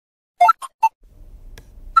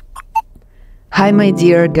Hi my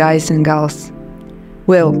dear guys and gals.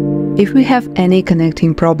 Well, if we have any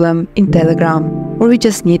connecting problem in Telegram or we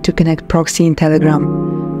just need to connect proxy in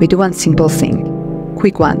Telegram, we do one simple thing.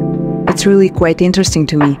 Quick one. It's really quite interesting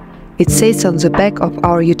to me. It says on the back of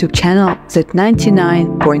our YouTube channel that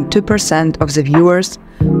 99.2% of the viewers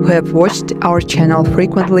who have watched our channel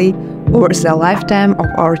frequently over the lifetime of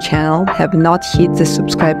our channel have not hit the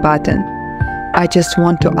subscribe button. I just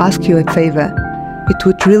want to ask you a favor. It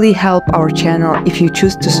would really help our channel if you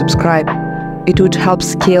choose to subscribe. It would help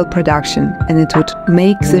scale production and it would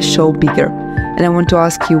make the show bigger. And I want to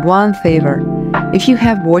ask you one favor. If you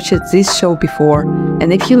have watched this show before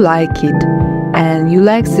and if you like it and you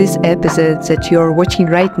like this episode that you are watching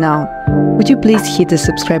right now, would you please hit the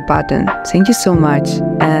subscribe button? Thank you so much,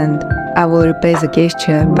 and I will repay the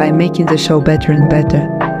gesture by making the show better and better,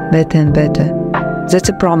 better and better. That's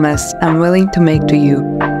a promise I'm willing to make to you.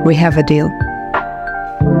 We have a deal.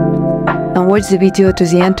 And watch the video to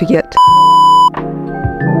the end to get.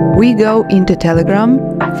 We go into Telegram,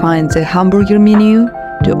 find the hamburger menu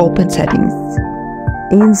to open settings.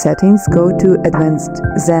 In settings, go to advanced,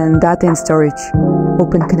 then data and storage.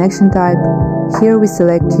 Open connection type. Here we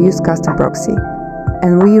select use custom proxy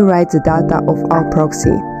and we write the data of our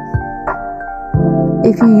proxy.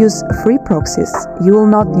 If you use free proxies, you will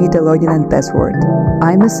not need a login and password.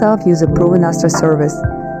 I myself use a proven Astra service,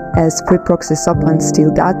 as free proxies often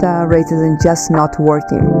steal data rather than just not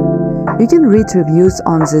working. You can read reviews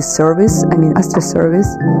on this service, Astra service.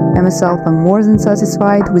 I myself am more than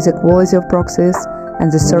satisfied with the quality of proxies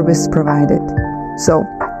and the service provided. So,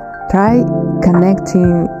 try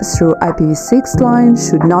connecting through IPv6 line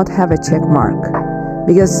should not have a check mark,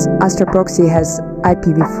 because Astra proxy has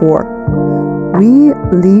IPv4. We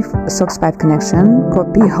leave SOCKS5 connection,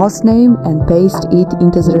 copy hostname and paste it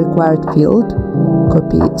into the required field.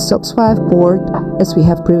 Copy SOCKS5 port as we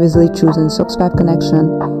have previously chosen SOCKS5 connection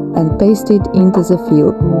and paste it into the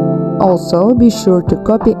field. Also, be sure to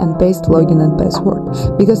copy and paste login and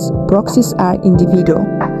password, because proxies are individual.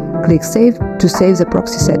 Click Save to save the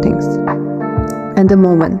proxy settings. And a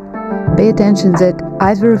moment. Pay attention that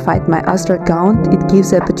I verified my Astra account. It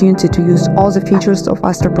gives the opportunity to use all the features of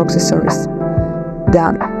Astra proxy service.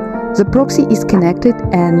 Done. The proxy is connected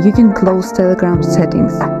and you can close Telegram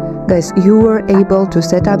settings. Guys, you were able to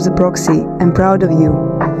set up the proxy. I'm proud of you.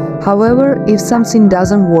 However, if something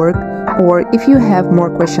doesn't work or if you have more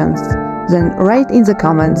questions, then write in the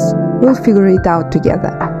comments. We'll figure it out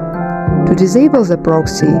together. To disable the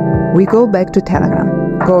proxy, we go back to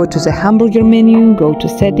Telegram. Go to the hamburger menu, go to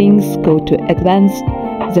settings, go to advanced,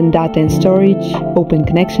 then data and storage, open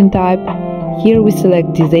connection type. Here we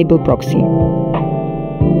select disable proxy.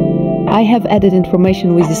 I have added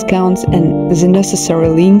information with discounts and the necessary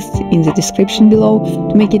links in the description below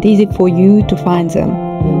to make it easy for you to find them.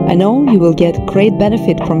 I know you will get great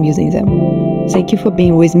benefit from using them. Thank you for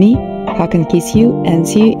being with me. Hug and kiss you and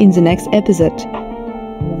see you in the next episode.